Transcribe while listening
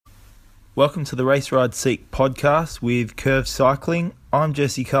Welcome to the Race Ride Seek podcast with Curve Cycling. I'm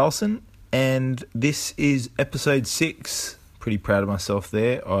Jesse Carlsson, and this is episode 6. Pretty proud of myself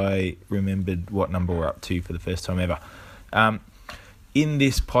there. I remembered what number we're up to for the first time ever. In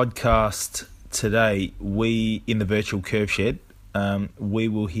this podcast today, in the virtual Curve Shed, we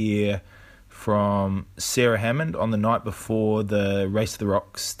will hear from Sarah Hammond on the night before the Race to the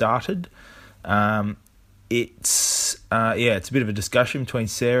Rock started. It's a bit of a discussion between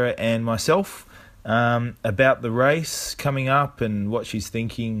Sarah and myself about the race coming up and what she's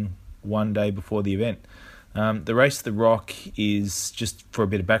thinking one day before the event. The Race to the Rock is, just for a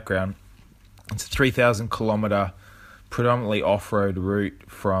bit of background, it's a 3,000 kilometre predominantly off-road route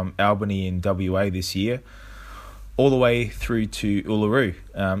from Albany in WA this year all the way through to Uluru,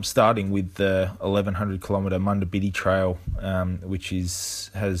 starting with the 1,100 kilometre Munda Biddy Trail, which has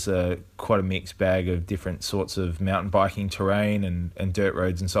quite a mixed bag of different sorts of mountain biking terrain and dirt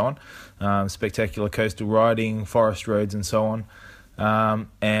roads and so on. Spectacular coastal riding, forest roads and so on.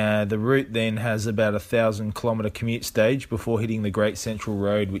 And the route then has about 1,000 kilometre commute stage before hitting the Great Central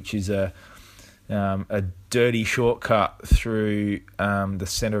Road, which is a dirty shortcut through the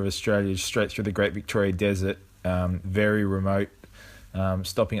centre of Australia, straight through the Great Victoria Desert. Very remote,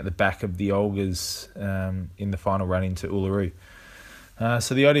 stopping at the back of the Olgas in the final run into Uluru.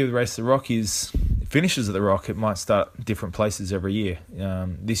 So the idea of the Race to the Rock is it finishes at the Rock. It might start different places every year.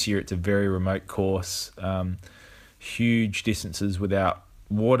 This year it's a very remote course, huge distances without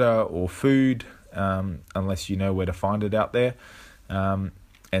water or food, unless you know where to find it out there. And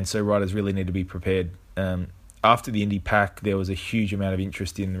so riders really need to be prepared. After the Indy Pack, there was a huge amount of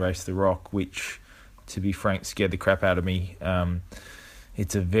interest in the Race to the Rock, which, to be frank, scared the crap out of me.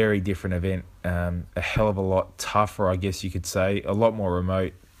 It's a very different event, a hell of a lot tougher, I guess you could say, a lot more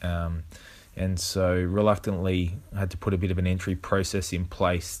remote. And so reluctantly I had to put a bit of an entry process in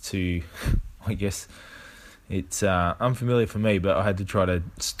place to, I guess, it's unfamiliar for me, but I had to try to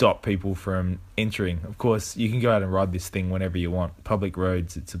stop people from entering. Of course, you can go out and ride this thing whenever you want. Public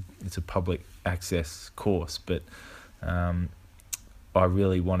roads, it's a public access course, but I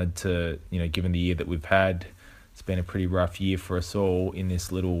really wanted to, given the year that we've had, it's been a pretty rough year for us all in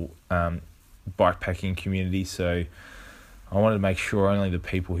this little bikepacking community. So I wanted to make sure only the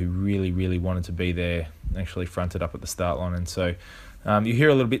people who really, really wanted to be there actually fronted up at the start line. And so you hear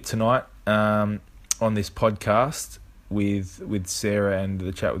a little bit tonight on this podcast with Sarah and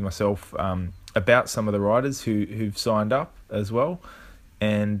the chat with myself about some of the riders who've signed up as well.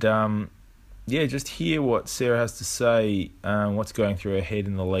 And just hear what Sarah has to say, what's going through her head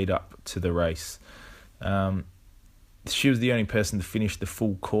in the lead up to the race. She was the only person to finish the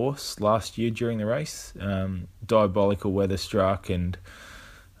full course last year during the race. Diabolical weather struck, and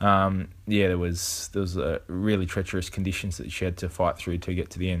there was really treacherous conditions that she had to fight through to get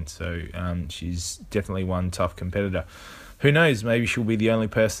to the end. So she's definitely one tough competitor. Who knows? Maybe she'll be the only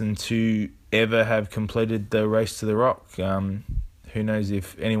person to ever have completed the Race to the Rock. Who knows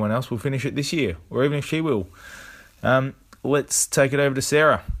if anyone else will finish it this year, or even if she will. Let's take it over to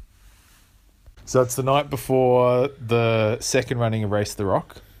Sarah. So it's the night before the second running of Race to the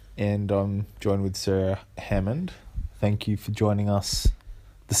Rock, and I'm joined with Sarah Hammond. Thank you for joining us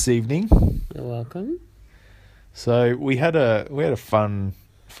this evening. You're welcome. So we had a fun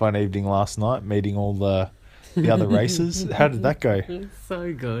evening last night, meeting all the other races. How did that go? It's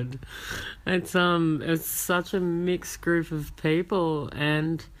so good. It's such a mixed group of people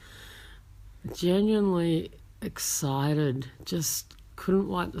and genuinely excited. Just couldn't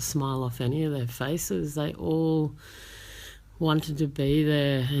wipe the smile off any of their faces. They all wanted to be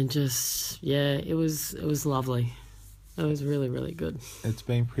there, and just it was lovely. It was really, really good. It's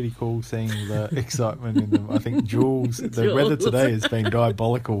been pretty cool seeing the excitement in them. I think Jules, the weather today has been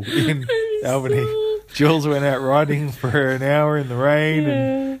diabolical in Albany. Jules went out riding for an hour in the rain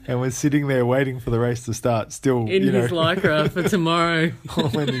and was sitting there waiting for the race to start. Still, in his lycra for tomorrow.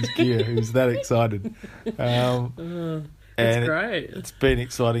 All in his gear. He was that excited. It's great. It's been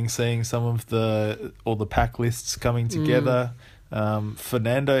exciting seeing some of all the pack lists coming together.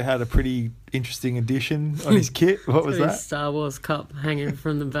 Fernando had a pretty interesting addition on his kit. What was that? Star Wars cup hanging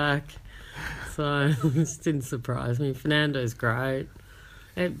from the back. So this didn't surprise me. Fernando's great.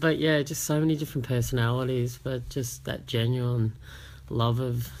 But just so many different personalities, but just that genuine love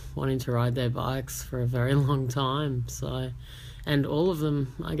of wanting to ride their bikes for a very long time. So, and all of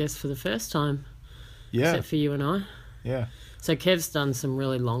them, I guess, for the first time. Yeah. Except for you and I. Yeah. So Kev's done some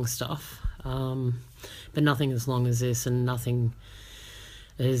really long stuff, but nothing as long as this, and nothing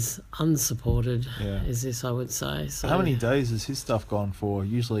as unsupported as this, I would say. So how many days has his stuff gone for?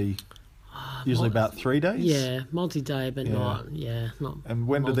 Usually Usually about 3 days? Yeah, multi-day, but not. And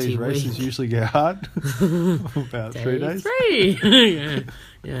when do these multi-week. races usually get hard? About 3 days? 3.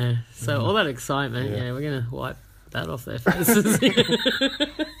 yeah. So all that excitement, we're going to wipe that off their faces.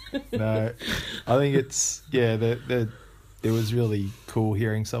 No, I think it's, it was really cool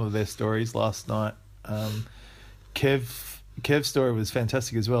hearing some of their stories last night. Kev's story was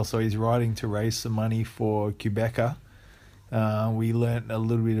fantastic as well. So he's riding to raise some money for Quebecer. We learnt a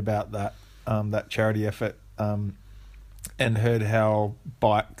little bit about that charity effort, and heard how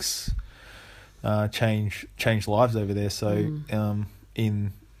bikes change lives over there. So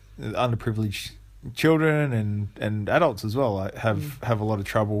in underprivileged children and adults as well have a lot of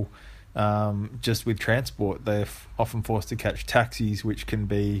trouble just with transport. They're often forced to catch taxis, which can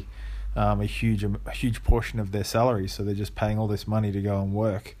be a huge portion of their salary. So they're just paying all this money to go and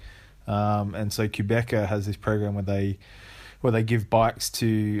work. And so Quebecer has this program where they give bikes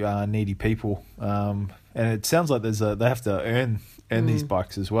to needy people, and it sounds like they have to earn these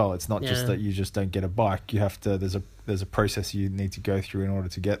bikes as well. It's not just that you just don't get a bike. You have to. There's a process you need to go through in order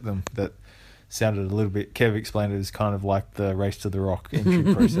to get them. That sounded a little bit. Kev explained it as kind of like the Race to the Rock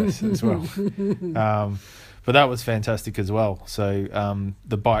entry process as well. But that was fantastic as well. So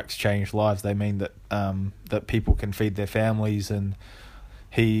the bikes change lives. They mean that that people can feed their families. And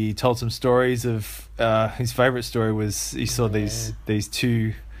he told some stories of his favourite story was he saw these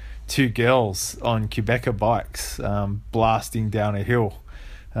two girls on Quebecer bikes blasting down a hill,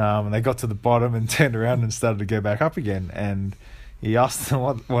 and they got to the bottom and turned around and started to go back up again. And he asked them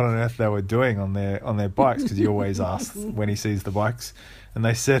what on earth they were doing on their bikes, because he always asks when he sees the bikes. And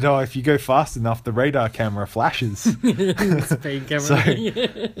they said, if you go fast enough, the radar camera flashes. Speed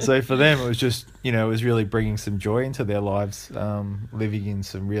camera. So for them, it was just, it was really bringing some joy into their lives, living in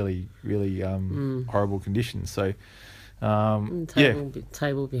some really, really horrible conditions. So,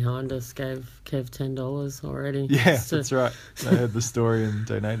 Table behind us gave Kev $10 already. Yeah, that's right. They heard the story and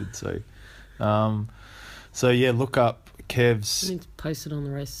donated. So, look up Kev's. We need to post it on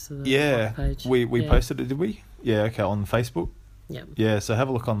the Race of the Rock page. We posted it, did we? Yeah, okay, on Facebook. Yep. Yeah, so have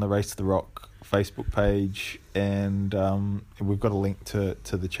a look on the Race to the Rock Facebook page, and we've got a link to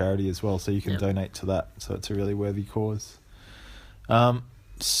the charity as well, so you can donate to that. So it's a really worthy cause.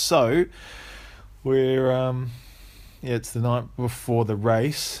 So we're it's the night before the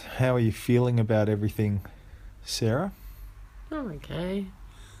race. How are you feeling about everything, Sarah? I'm okay.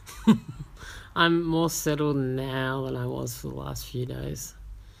 I'm more settled now than I was for the last few days.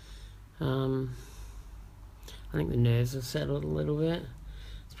 I think the nerves have settled a little bit.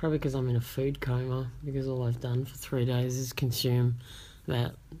 It's probably because I'm in a food coma, because all I've done for 3 days is consume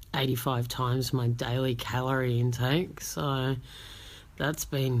about 85 times my daily calorie intake. So that's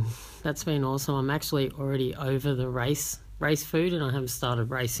been awesome. I'm actually already over the race food, and I haven't started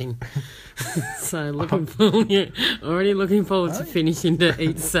racing. So already looking forward to finishing to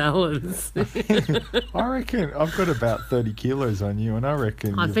eat salads. I reckon I've got about 30 kilos on you, and I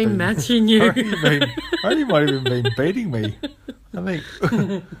reckon I've been matching you. I reckon you might have even been beating me. I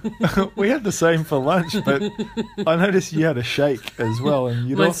think we had the same for lunch, but I noticed you had a shake as well, and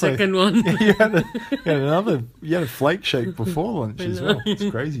you'd My second one. You had a flake shake before lunch as well. It's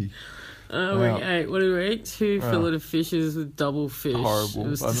crazy. What did we eat? 2 fillet of fishes with double fish. Horrible. It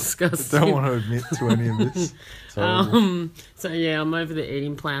was disgusting. I don't want to admit to any of this. So I'm over the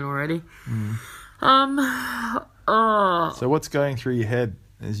eating plan already. So what's going through your head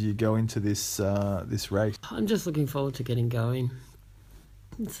as you go into this race? I'm just looking forward to getting going.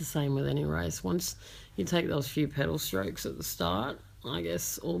 It's the same with any race. Once you take those few pedal strokes at the start, I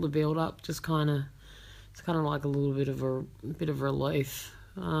guess all the build up just it's kind of like a little bit of relief.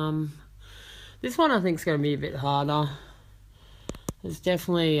 This one I think is going to be a bit harder. There's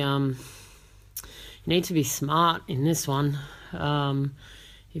definitely you need to be smart in this one.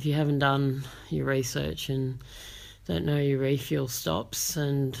 If you haven't done your research and don't know your refuel stops,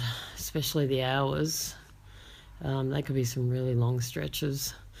 and especially the hours, they could be some really long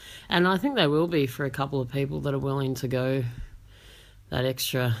stretches. And I think they will be for a couple of people that are willing to go that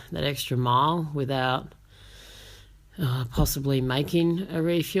extra mile without possibly making a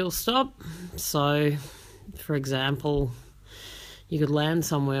refuel stop. So, for example, you could land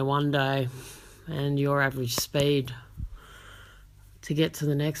somewhere one day and your average speed to get to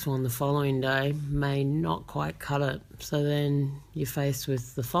the next one the following day may not quite cut it. So then you're faced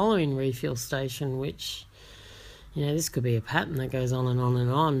with the following refuel station, which, this could be a pattern that goes on and on and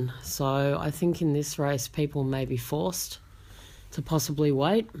on. So I think in this race, people may be forced to possibly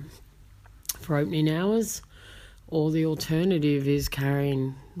wait for opening hours, or the alternative is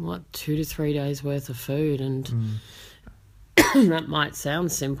carrying 2 to 3 days worth of food. And that might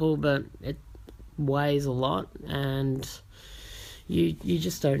sound simple, but it weighs a lot, and you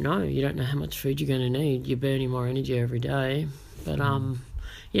just don't know. You don't know how much food you're going to need. You're burning more energy every day. But,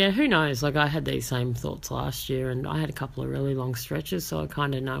 yeah, who knows? Like, I had these same thoughts last year, and I had a couple of really long stretches, so I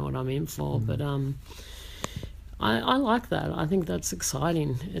kind of know what I'm in for. But I like that. I think that's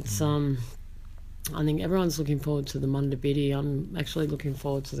exciting. It's I think everyone's looking forward to the Munda Biddy. I'm actually looking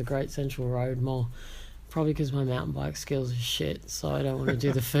forward to the Great Central Road more, probably because my mountain bike skills are shit, so I don't want to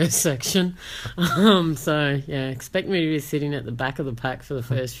do the first section. So, yeah, expect me to be sitting at the back of the pack for the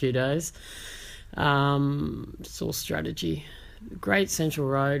first few days. It's all strategy. Great Central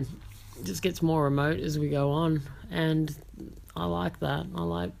Road just gets more remote as we go on, and I like that. I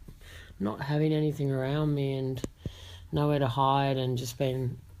like not having anything around me and nowhere to hide and just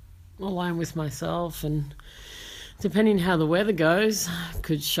being alone with myself, and depending how the weather goes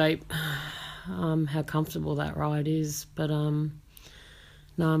could shape how comfortable that ride is. But no,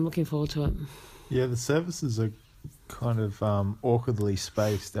 I'm looking forward to it. Yeah, the services are kind of awkwardly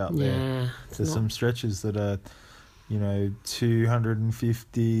spaced out there. Yeah, There's some stretches that are,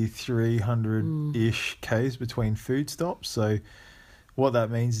 250, 300-ish Ks between food stops. So what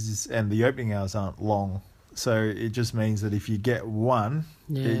that means is, and the opening hours aren't long, so it just means that if you get one,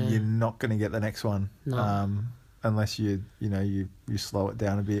 you're not going to get the next one, unless you slow it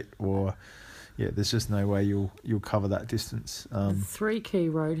down a bit, or there's just no way you'll cover that distance. The 3 key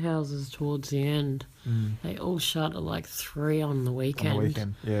roadhouses towards the end, they all shut at like 3 on the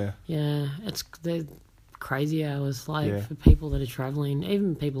weekend. Yeah, they're crazy hours, for people that are travelling,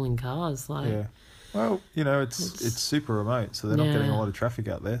 even people in cars. Well, it's super remote, so they're not getting a lot of traffic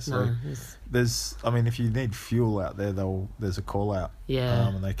out there. So if you need fuel out there, there's a call out. Yeah.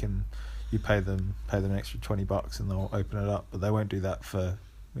 And you pay them an extra $20 and they'll open it up, but they won't do that for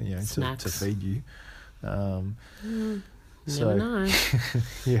to feed you. Never know.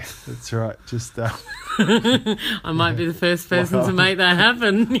 Yeah, that's right. Just I might be the first person to make that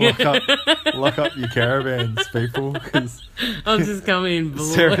happen. Lock up your caravans, people. Cause I'll just come in.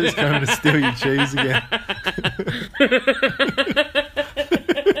 Sarah's going to steal your cheese again.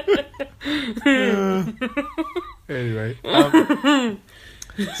 Anyway,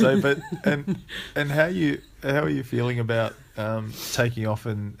 and how are you feeling about taking off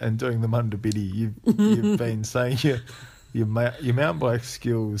and doing the Munda Biddy? You've been saying your mountain bike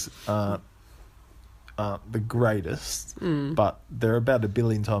skills aren't the greatest, but they're about 1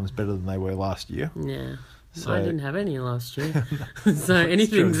 billion times better than they were last year. Yeah. So, I didn't have any last year. So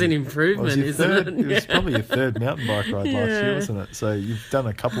anything's an improvement, isn't it? It was probably your third mountain bike ride last year, wasn't it? So you've done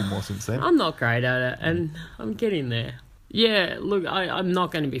a couple more since then. I'm not great at it, and I'm getting there. Yeah, look, I'm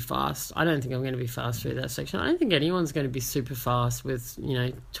not going to be fast. I don't think I'm going to be fast through that section. I don't think anyone's going to be super fast with,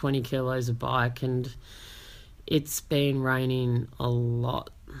 20 kilos of bike, and it's been raining a lot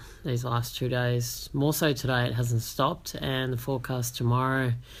these last 2 days. More so today, it hasn't stopped, and the forecast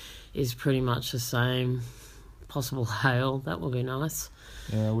tomorrow is pretty much the same. Possible hail, that will be nice.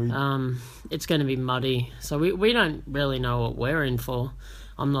 Yeah, it's going to be muddy, so we don't really know what we're in for.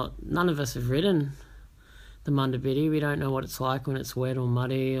 None of us have ridden the Munda Biddy. We don't know what it's like when it's wet or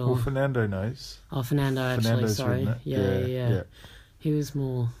muddy. Well, Fernando knows. Oh, Fernando actually, sorry. Yeah. He was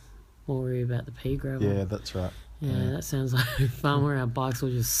more worried about the pea gravel. Yeah, that's right. Yeah, that sounds like fun where our bikes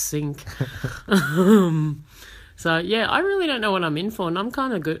will just sink. So, yeah, I really don't know what I'm in for, and I'm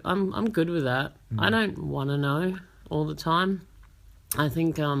kind of good. I'm good with that. I don't want to know all the time. I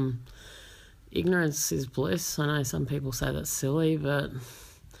think ignorance is bliss. I know some people say that's silly, but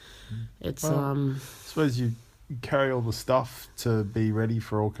it's... I suppose you carry all the stuff to be ready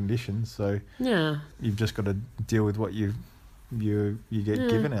for all conditions, so you've just got to deal with what you get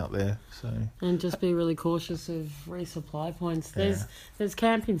given out there. So and just be really cautious of resupply points. There's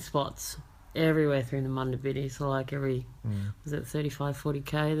camping spots everywhere through the Munda Biddy, so like every 35-40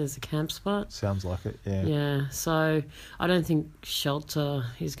 k there's a camp spot. Sounds like it. So I don't think shelter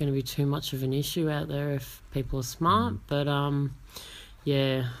is going to be too much of an issue out there if people are smart, but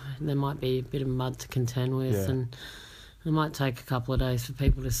there might be a bit of mud to contend with, and it might take a couple of days for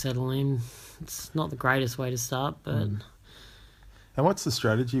people to settle in. It's not the greatest way to start, but and what's the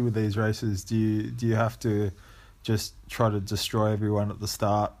strategy with these races? Do you have to just try to destroy everyone at the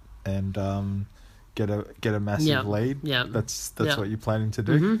start and get a massive lead? Yeah, that's what you're planning to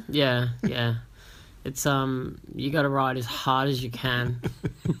do. Mm-hmm. Yeah. It's you got to ride as hard as you can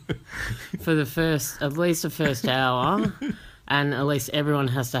for at least the first hour, and at least everyone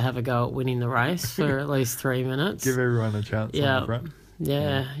has to have a go at winning the race for at least 3 minutes. Give everyone a chance on the front.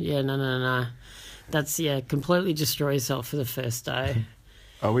 No. That's completely destroy yourself for the first day.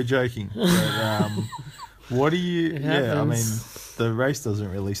 Oh, we're joking. But, What do you? It Yeah, I mean, happens. the race doesn't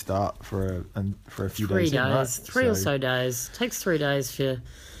really start for a few 3 days. days, Right? three or so days. Takes 3 days for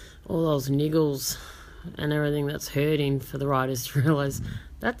all those niggles and everything that's hurting for the riders to realise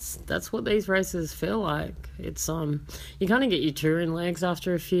that's what these races feel like. It's you kind of get your touring legs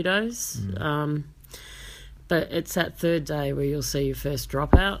after a few days, but it's that third day where you'll see your first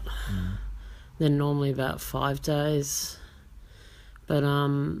dropout. Then normally about 5 days, but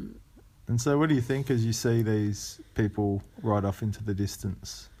And so, what do you think as you see these people ride off into the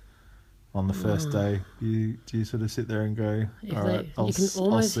distance on the first day? Do you sort of sit there and go, "All right, you can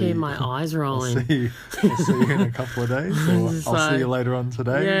almost hear my eyes rolling." I'll see you in a couple of days, or I'll see you later on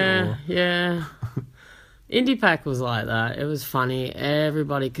today. Yeah. Indy Pack was like that. It was funny.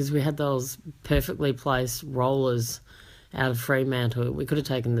 Everybody, because we had those perfectly placed rollers out of Fremantle. We could have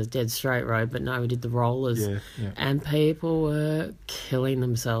taken the dead straight road, but no, we did the rollers. Yeah. And people were killing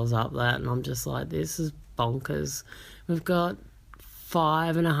themselves up that, and I'm just like, this is bonkers. We've got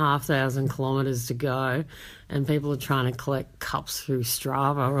 5,500 kilometres to go, and people are trying to collect cups through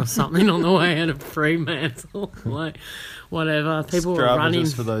Strava or something on the way out of Fremantle. Like, whatever. People were Strava, running.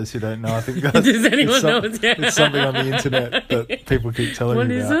 just for those who don't know, I think Does anyone know it's it's something on the internet that people keep telling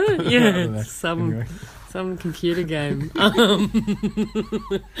me about. What is it? Yeah, I don't know. some computer game. And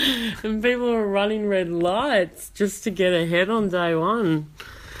people were running red lights just to get ahead on day one.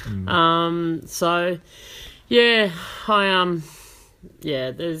 So, yeah,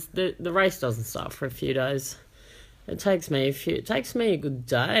 there's the race doesn't start for a few days. It takes me a good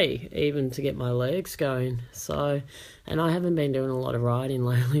day even to get my legs going. So, and I haven't been doing a lot of riding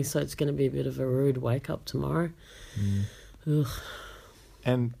lately, so it's going to be a bit of a rude wake up tomorrow. Ugh.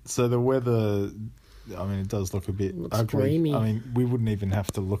 And so the weather, I mean, it does look a bit ugly. Dreamy. I mean, we wouldn't even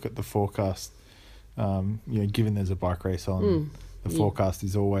have to look at the forecast. Given there's a bike race on, the forecast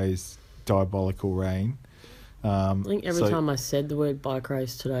is always diabolical rain. I think every time I said the word bike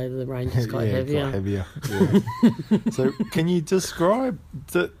race today, the rain just got heavier. Yeah. So can you describe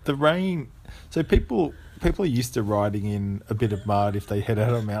the rain? So people are used to riding in a bit of mud if they head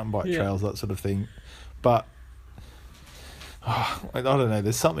out on mountain bike trails, that sort of thing. But I don't know,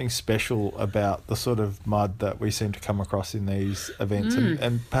 there's something special about the sort of mud that we seem to come across in these events.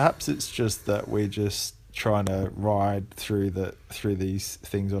 And perhaps it's just that we're just trying to ride through these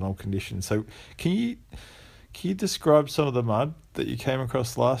things on all conditions. So can you describe some of the mud that you came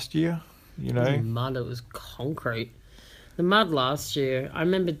across last year? You know, It was concrete. The mud last year, I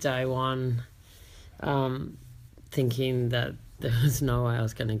remember day one, thinking that there was no way I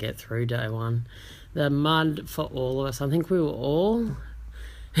was going to get through day one. The mud for all of us, I think we were all,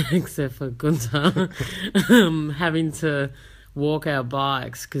 except for Gunther, having to walk our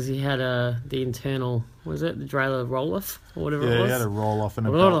bikes because he had the internal, was it the trailer roll-off or whatever it was? Yeah, he had a roll-off and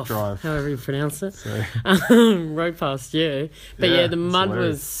a belt drive. However you pronounce it. So. Rode past you. But the mud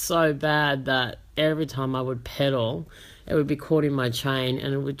was so bad that every time I would pedal, it would be caught in my chain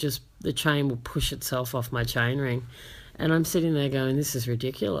and the chain would push itself off my chainring. And I'm sitting there going, this is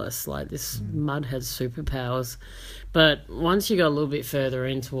ridiculous. Like, this mud has superpowers. But once you got a little bit further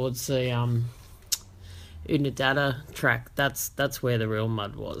in towards the Unadada track, that's where the real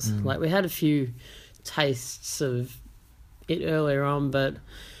mud was. Like, we had a few tastes of it earlier on, but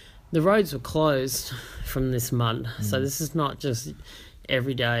the roads were closed from this mud. So this is not just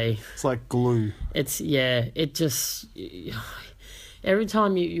every day. It's like glue. It just... Every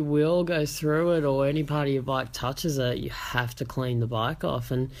time your wheel goes through it or any part of your bike touches it, you have to clean the bike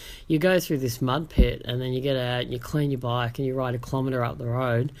off. And you go through this mud pit and then you get out and you clean your bike and you ride 1 kilometre up the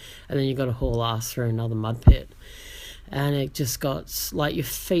road and then you got to haul ass through another mud pit. And it just got like your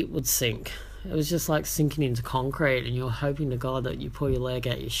feet would sink. It was just like sinking into concrete and you're hoping to God that you pull your leg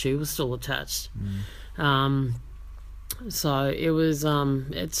out, your shoe was still attached. So it was,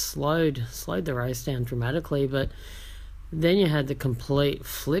 it slowed the race down dramatically, but then you had the complete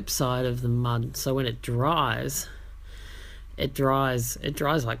flip side of the mud. So when it dries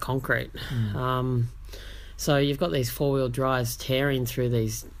like concrete. So you've got these 4-wheel drives tearing through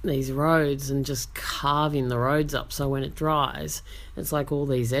these roads and just carving the roads up. So when it dries, it's like all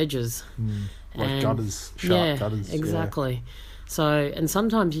these edges. Like gutters, sharp gutters. Exactly. Yeah. So, and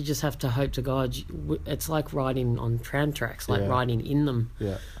sometimes you just have to hope to God. It's like riding on tram tracks, like riding in them.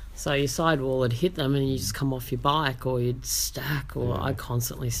 Yeah. So your sidewall would hit them and you just come off your bike or you'd stack, or I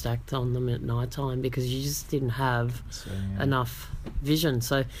constantly stacked on them at night time because you just didn't have enough vision.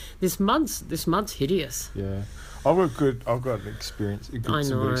 So this mud's hideous. Yeah. I've got some good experience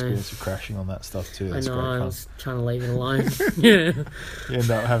of crashing on that stuff too. That's I know, great fun. I was trying to leave it alone. Yeah. You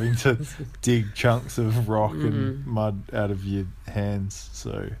end up having to dig chunks of rock and mud out of your hands.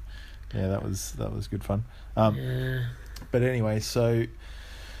 So, Yeah, that was good fun. Yeah. But anyway, so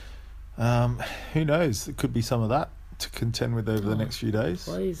who knows? It could be some of that to contend with over the next few days.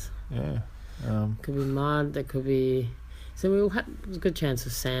 Please. Yeah. Could be mud. There could be. So we'll have a good chance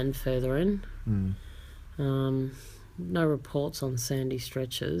of sand further in. No reports on sandy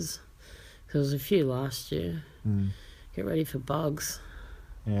stretches. There was a few last year. Get ready for bugs.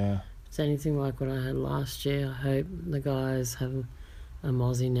 Yeah. If it's anything like what I had last year, I hope the guys have a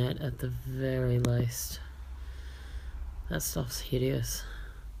mozzie net at the very least. That stuff's hideous.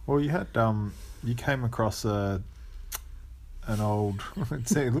 Well, you had you came across an old.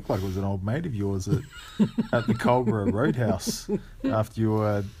 It looked like it was an old mate of yours at the Culborough Roadhouse after you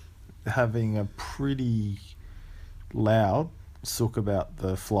were having a pretty loud sook about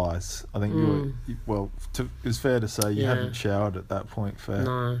the flies. I think it's fair to say you hadn't showered at that point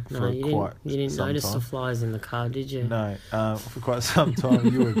for you didn't notice time. The flies in the car, did you? No, for quite some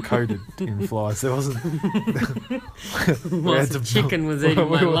time you were coated in flies. There wasn't. Whilst the chicken was eating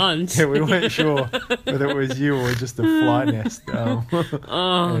my lunch. Yeah, we weren't sure whether it was you or just a fly nest.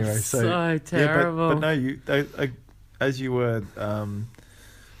 Anyway, so terrible. But no, you as you were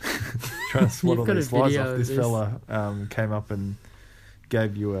trying to swaddle these flies off, this fella came up and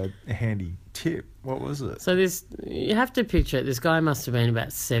gave you a handy tip. What was it? So you have to picture it. This guy must have been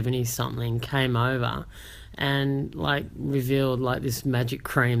about 70 something, came over and revealed this magic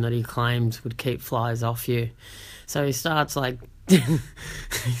cream that he claims would keep flies off you. So he starts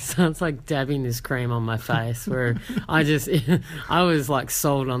dabbing this cream on my face where I was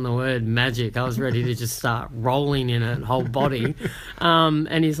sold on the word magic. I was ready to just start rolling in it, whole body.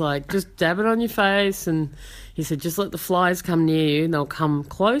 And he's like, just dab it on your face. And he said, just let the flies come near you and they'll come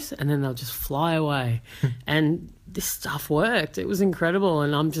close and then they'll just fly away. And this stuff worked. It was incredible.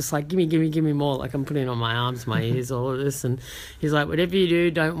 And I'm just like, give me more. I'm putting it on my arms, my ears, all of this. And he's like, whatever you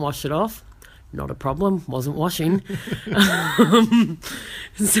do, don't wash it off. Not a problem, wasn't washing. And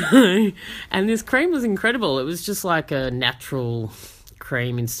this cream was incredible. It was just like a natural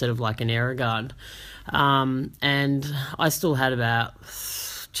cream instead of an Aerogard. And I still had about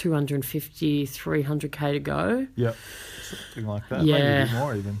 250, 300k to go. Yep, something like that. Yeah. Maybe a bit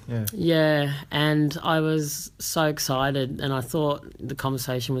more even. Yeah. Yeah, and I was so excited, and I thought the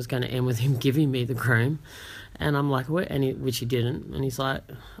conversation was going to end with him giving me the cream. And I'm like, which he didn't. And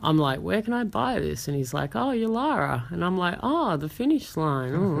I'm like, where can I buy this? And he's like, oh, you're Lara. And I'm like, oh, the finish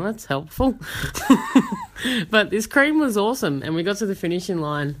line. Oh, that's helpful. But this cream was awesome. And we got to the finishing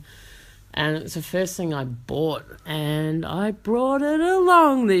line. And it's the first thing I bought. And I brought it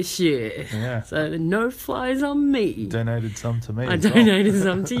along this year. Yeah. So no flies on me. You donated some to me. I donated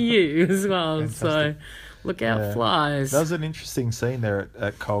some to you as well. Fantastic. So look out, flies. That was an interesting scene there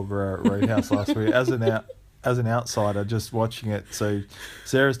at Culborough Roadhouse last week. As an outsider, just watching it, so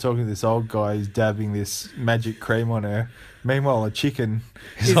Sarah's talking to this old guy who's dabbing this magic cream on her. Meanwhile, a chicken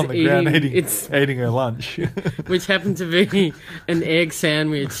is on the ground eating her lunch. Which happened to be an egg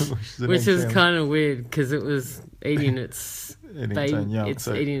sandwich, which is kind of weird because it was eating its own young. It's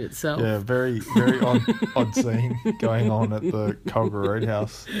eating itself. Yeah, very, very odd scene going on at the Culborough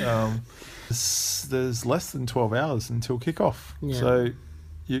Roadhouse. There's less than 12 hours until kickoff. Yeah. So,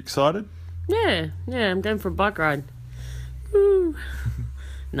 you excited? Yeah, I'm going for a bike ride. Woo.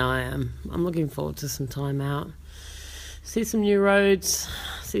 No, I am. I'm looking forward to some time out. See some new roads,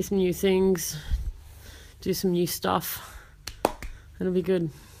 see some new things, do some new stuff. It'll be good.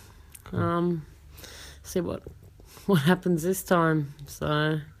 Cool. See what happens this time.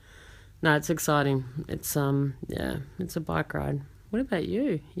 So, no, it's exciting. It's it's a bike ride. What about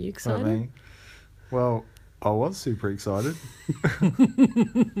you? Are you excited? Well, I was super excited, but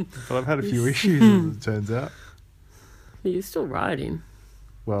I've had a few issues as it turns out. You're still riding.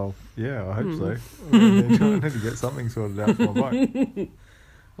 Well, yeah, I hope so. I need to get something sorted out for my bike.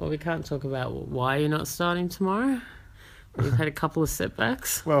 Well, we can't talk about why you're not starting tomorrow. We've had a couple of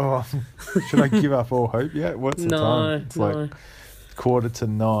setbacks. Well, should I give up all hope yet? What's the time? It's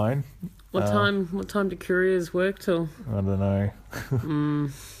 8:45. What time do couriers work till? I don't know.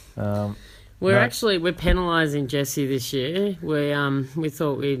 We're penalising Jesse this year. We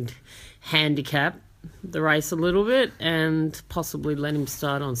thought we'd handicap the race a little bit and possibly let him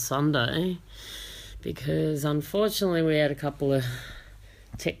start on Sunday because unfortunately we had a couple of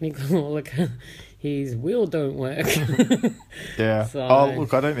technical his wheel don't work. Yeah. So,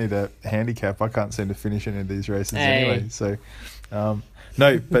 look, I don't need a handicap. I can't seem to finish any of these races anyway. So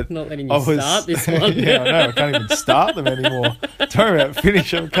no, but not letting you start this one. Yeah, I know. I can't even start them anymore. Don't worry about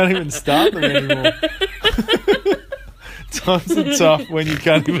finish. I can't even start them anymore. Times are tough when you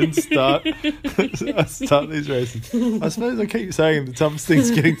can't even start these races. I suppose I keep saying the toughest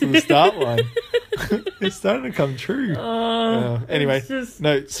thing's getting to the start line. It's starting to come true. Anyway,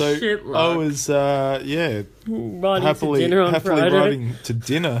 no. So I was happily riding to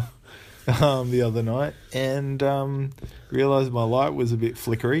dinner the other night, and realised my light was a bit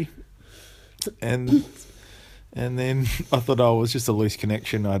flickery, and then I thought it was just a loose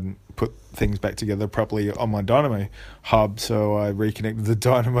connection. I hadn't put things back together properly on my dynamo hub, so I reconnected the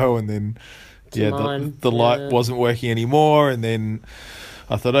dynamo, and then the light wasn't working anymore. And then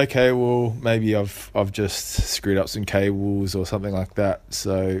I thought, okay, well, maybe I've just screwed up some cables or something like that.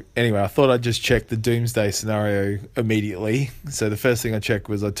 So anyway, I thought I'd just check the doomsday scenario immediately. So the first thing I checked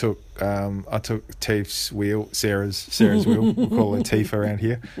was I took Tiff's wheel, Sarah's wheel. We'll call her Tiff around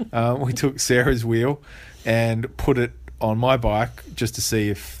here. We took Sarah's wheel and put it on my bike just to see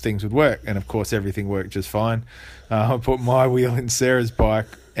if things would work, and of course everything worked just fine. I put my wheel in Sarah's bike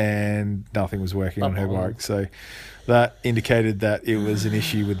and nothing was working on her bike, so that indicated that it was an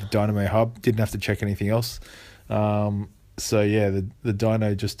issue with the dynamo hub. Didn't have to check anything else. So yeah, the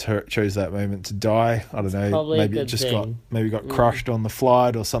dyno just chose that moment to die. I don't know, maybe it just got crushed on the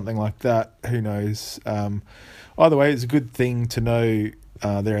flight or something like that. Who knows? Either way, it's a good thing to know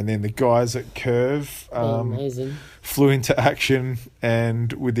there and then. The guys at Curve flew into action,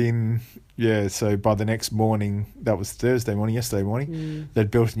 and so by the next morning, that was yesterday morning, they'd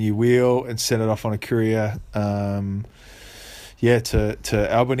built a new wheel and sent it off on a courier to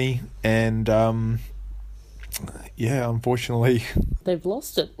Albany, and unfortunately they've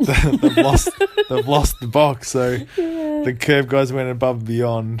lost it. they've lost the box. So the Curve guys went above and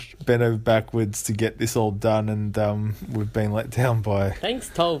beyond, bent over backwards to get this all done, and we've been let down by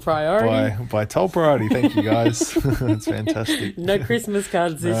Toll Priority. By Toll Priority. Thank you guys. That's fantastic. No Christmas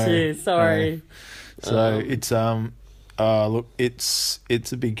cards this year. Sorry. No. So it's look, it's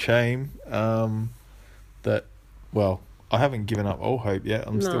a big shame that, well, I haven't given up all hope yet.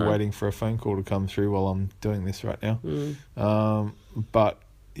 I'm still waiting for a phone call to come through while I'm doing this right now. But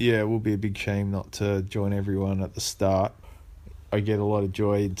yeah, it will be a big shame not to join everyone at the start. I get a lot of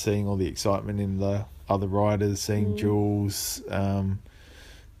joy in seeing all the excitement in the other riders, seeing Jules.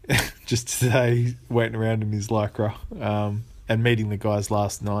 Just today, waiting around in his Lycra, and meeting the guys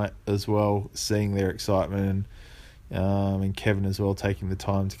last night as well, seeing their excitement, and Kevin as well, taking the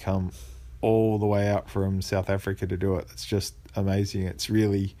time to come all the way out from South Africa to do it. It's just amazing. It's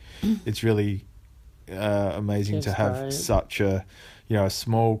really amazing to have such a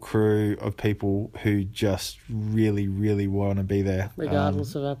small crew of people who just really, really want to be there,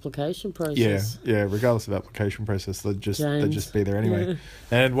 regardless of application process. Regardless of application process, they just be there anyway.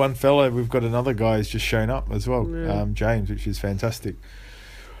 And one fellow, we've got another guy who's just shown up as well, James, which is fantastic.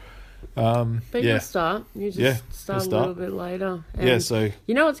 You'll start. You just start a little bit later. And so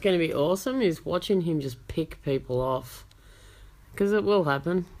you know what's going to be awesome is watching him just pick people off, because it will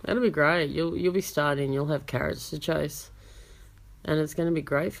happen. It'll be great. You'll be starting. You'll have carrots to chase, and it's going to be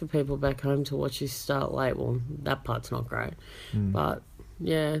great for people back home to watch you start late. Well, that part's not great, but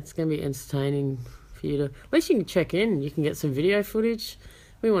yeah, it's going to be entertaining for you to. At least you can check in. You can get some video footage.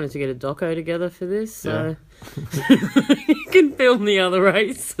 We wanted to get a doco together for this, so you can film the other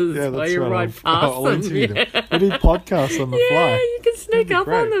races while you ride past them. We do podcasts on the fly. Yeah, you can sneak up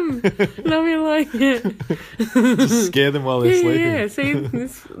on them. And I'll be like, just scare them while they're sleeping. Yeah, see,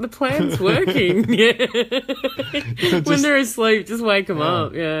 the plan's working. When they're asleep, just wake them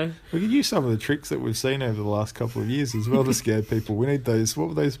up. Yeah, we can use some of the tricks that we've seen over the last couple of years as well to scare people. We need those. What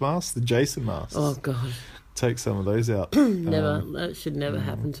were those masks? The Jason masks. Oh God. Take some of those out. Never. That should never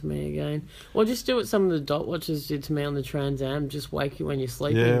happen to me again. Or just do what some of the dot watchers did to me on the Trans Am. Just wake you when you're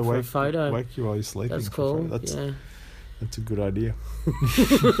sleeping for a photo. Wake you while you're sleeping. That's cool. That's a good idea.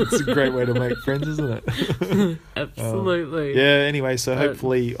 It's a great way to make friends, isn't it? Absolutely. Anyway, so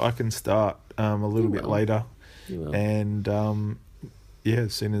hopefully I can start a little bit later. You will. And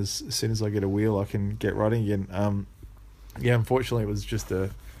as soon as I get a wheel, I can get riding again. Unfortunately, it was just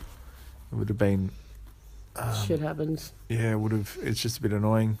it would have been. Shit happens. Yeah, it would have. It's just a bit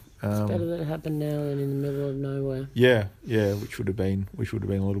annoying. It's better that it happened now than in the middle of nowhere. Yeah, which would have been a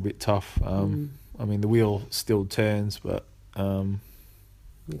little bit tough. I mean, the wheel still turns, but you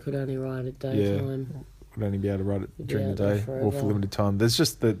could only ride at daytime. Yeah, would only be able to ride it during the day or for limited time. There's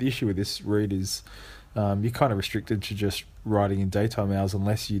just the issue with this route is you're kind of restricted to just riding in daytime hours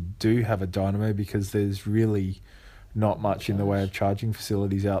unless you do have a dynamo, because there's really not much in the way of charging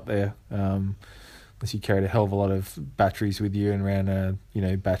facilities out there. Unless you carried a hell of a lot of batteries with you and ran a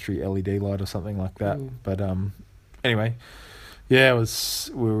battery LED light or something like that. But anyway, we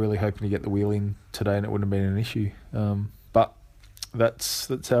were really hoping to get the wheel in today, and it wouldn't have been an issue. that's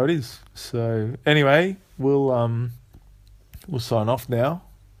how it is. So anyway, we'll sign off now,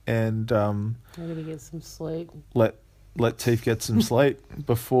 and I'm gonna get some sleep. let Teef get some sleep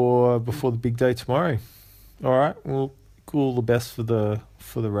before the big day tomorrow. All right. Well, all the best for the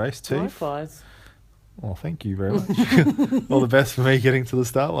race, Teef. Likewise. Well, thank you very much. All the best for me getting to the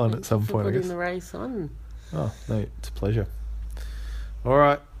start line at some point, I guess. Putting the race on. Oh, no, it's a pleasure. All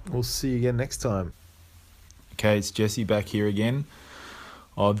right. We'll see you again next time. Okay, it's Jesse back here again.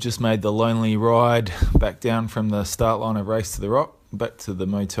 I've just made the lonely ride back down from the start line of Race to the Rock back to the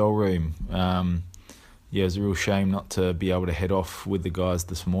motel room. It was a real shame not to be able to head off with the guys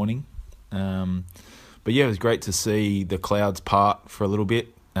this morning. But yeah, it was great to see the clouds part for a little bit,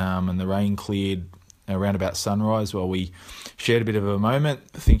 and the rain cleared around about sunrise while we shared a bit of a moment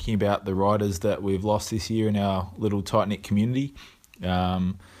thinking about the riders that we've lost this year in our little tight-knit community.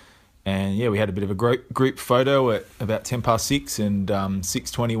 And yeah, we had a bit of a group photo at about 6:10 and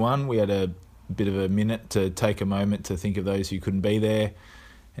 6:21. We had a bit of a minute to take a moment to think of those who couldn't be there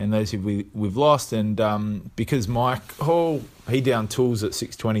and those who we've lost. And because Mike Hall, he down tools at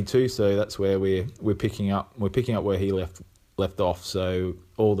 6:22, so that's where we're picking up where he left off. So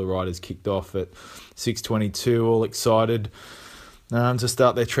all the riders kicked off at 6:22, all excited to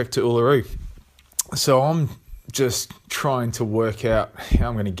start their trek to Uluru. So I'm just trying to work out how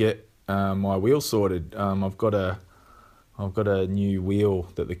I'm going to get my wheel sorted. I've got a new wheel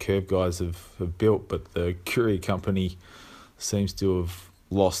that the Curb guys have built, but the courier company seems to have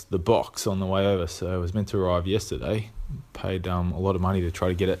lost the box on the way over. So it was meant to arrive yesterday. Paid a lot of money to try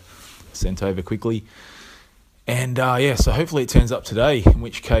to get it sent over quickly. And so hopefully it turns up today, in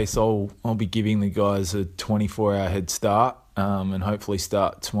which case I'll be giving the guys a 24-hour head start, and hopefully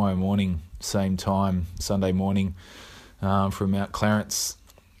start tomorrow morning, same time, Sunday morning, from Mount Clarence.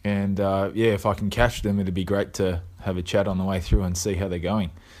 And if I can catch them, it'd be great to have a chat on the way through and see how they're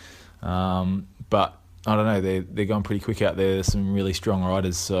going. But I don't know, they're going pretty quick out there. There's some really strong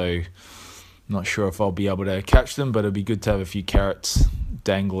riders, so I'm not sure if I'll be able to catch them, but it'd be good to have a few carrots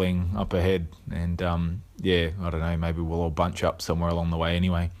dangling up ahead. And I don't know, maybe we'll all bunch up somewhere along the way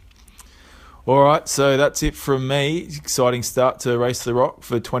anyway. All right, so that's it from me. Exciting start to Race to the Rock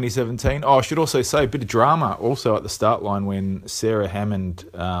for 2017. Oh, I should also say a bit of drama also at the start line when Sarah Hammond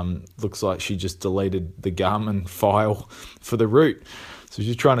looks like she just deleted the Garmin file for the route. So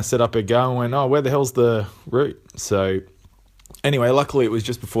she's trying to set up her Garmin and went, oh, where the hell's the route? So anyway, luckily it was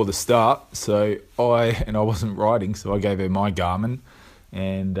just before the start. So I wasn't riding, so I gave her my Garmin.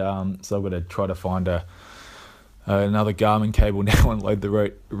 And so I've got to try to find another Garmin cable now and load the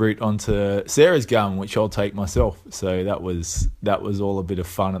route onto Sarah's Garmin, which I'll take myself. So that was all a bit of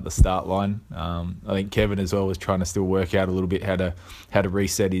fun at the start line. I think Kevin as well was trying to still work out a little bit how to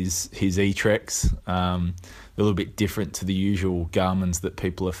reset his e-Treks. A little bit different to the usual Garmins that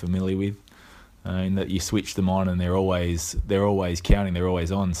people are familiar with, in that you switch them on and they're always counting, they're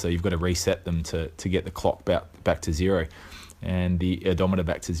always on. So you've got to reset them to get the clock back to zero, and the odometer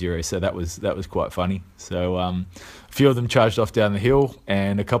back to zero. So that was quite funny. So a few of them charged off down the hill,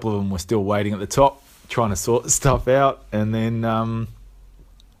 and a couple of them were still waiting at the top, trying to sort stuff out. And then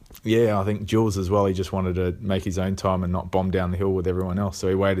I think Jules as well, he just wanted to make his own time and not bomb down the hill with everyone else. So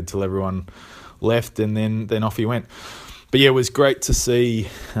he waited till everyone left, and then off he went. But yeah, it was great to see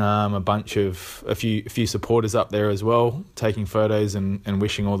a few supporters up there as well, taking photos and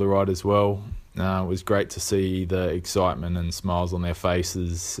wishing all the riders well. It was great to see the excitement and smiles on their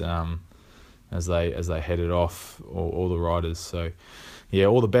faces as they headed off, all the riders. So yeah,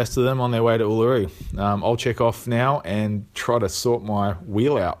 all the best to them on their way to Uluru. I'll check off now and try to sort my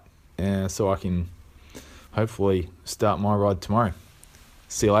wheel out so I can hopefully start my ride tomorrow.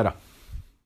 See you later.